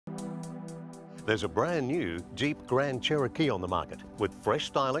There's a brand new Jeep Grand Cherokee on the market with fresh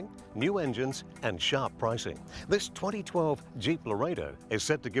styling, new engines and sharp pricing. This 2012 Jeep Loredo is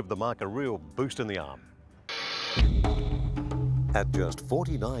set to give the marque a real boost in the arm. At just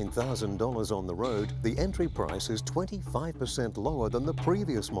 $49,000 on the road, the entry price is 25% lower than the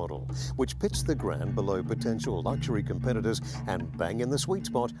previous model, which pits the Grand below potential luxury competitors and bang in the sweet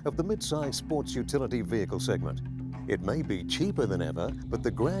spot of the mid-size sports utility vehicle segment. It may be cheaper than ever, but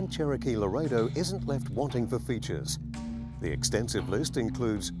the Grand Cherokee Loredo isn't left wanting for features. The extensive list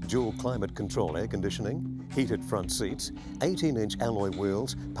includes dual climate control air conditioning, heated front seats, 18-inch alloy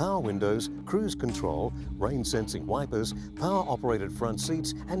wheels, power windows, cruise control, rain-sensing wipers, power-operated front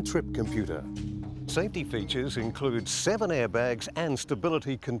seats and trip computer. Safety features include 7 airbags and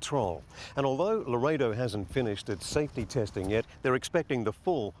stability control. And although Loredo hasn't finished its safety testing yet, they're expecting the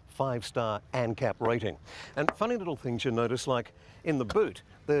full 5-star ANCAP rating. And funny little things you notice, like in the boot,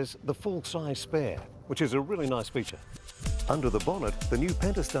 there's the full-size spare, which is a really nice feature. Under the bonnet, the new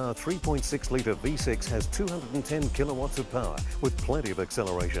Pentastar 3.6-litre V6 has 210 kilowatts of power with plenty of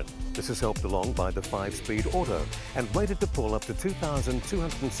acceleration. This is helped along by the 5-speed auto and rated to pull up to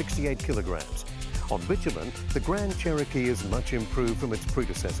 2,268 kilograms. On bitumen, the Grand Cherokee is much improved from its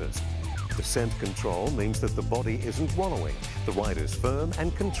predecessors. Descent control means that the body isn't wallowing. The ride is firm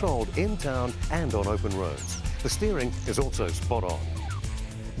and controlled in town and on open roads. The steering is also spot on.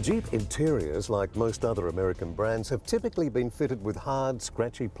 Jeep interiors, like most other American brands, have typically been fitted with hard,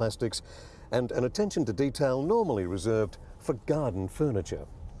 scratchy plastics and an attention to detail normally reserved for garden furniture.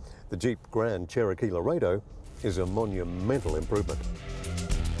 The Jeep Grand Cherokee Loredo is a monumental improvement.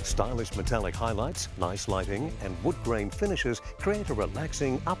 Stylish metallic highlights, nice lighting and wood grain finishes create a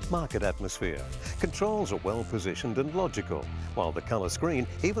relaxing, upmarket atmosphere. Controls are well positioned and logical, while the colour screen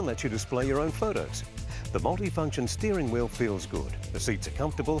even lets you display your own photos. The multifunction steering wheel feels good, the seats are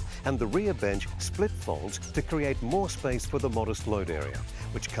comfortable and the rear bench split folds to create more space for the modest load area,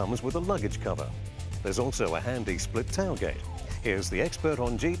 which comes with a luggage cover. There's also a handy split tailgate. Here's the expert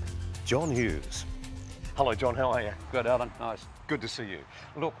on Jeep, John Hughes. Hello John, how are you? Good, Alan, nice. Good to see you.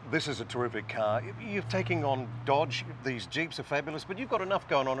 Look, this is a terrific car. You're taking on Dodge. These Jeeps are fabulous, but you've got enough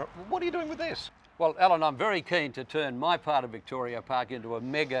going on. What are you doing with this? Well, Alan, I'm very keen to turn my part of Victoria Park into a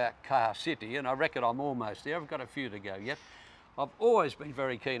mega car city, and I reckon I'm almost there. I've got a few to go yet. I've always been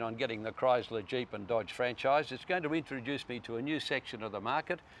very keen on getting the Chrysler, Jeep and Dodge franchise. It's going to introduce me to a new section of the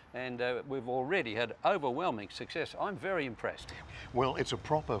market, and we've already had overwhelming success. I'm very impressed. Well, it's a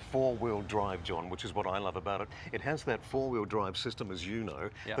proper four-wheel drive, John, which is what I love about it. It has that four-wheel drive system, as you know,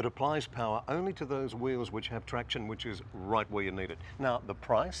 that applies power only to those wheels which have traction, which is right where you need it. Now, the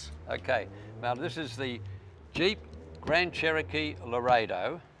price? Okay, now this is the Jeep Grand Cherokee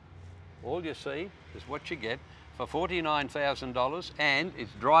Loredo. All you see is what you get for $49,000, and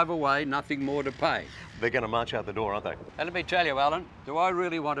it's drive away, nothing more to pay. They're going to march out the door, aren't they? And let me tell you, Alan, do I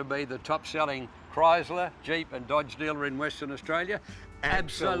really want to be the top-selling Chrysler, Jeep and Dodge dealer in Western Australia?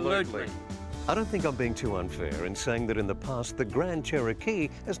 Absolutely. I don't think I'm being too unfair in saying that in the past the Grand Cherokee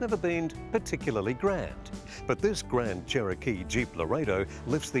has never been particularly grand. But this Grand Cherokee Jeep Loredo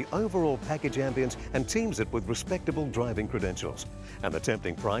lifts the overall package ambience and teams it with respectable driving credentials. And the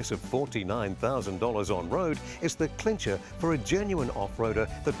tempting price of $49,000 on road is the clincher for a genuine off-roader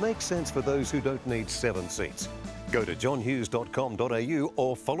that makes sense for those who don't need 7 seats. Go to johnhughes.com.au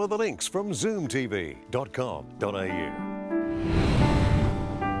or follow the links from zoomtv.com.au.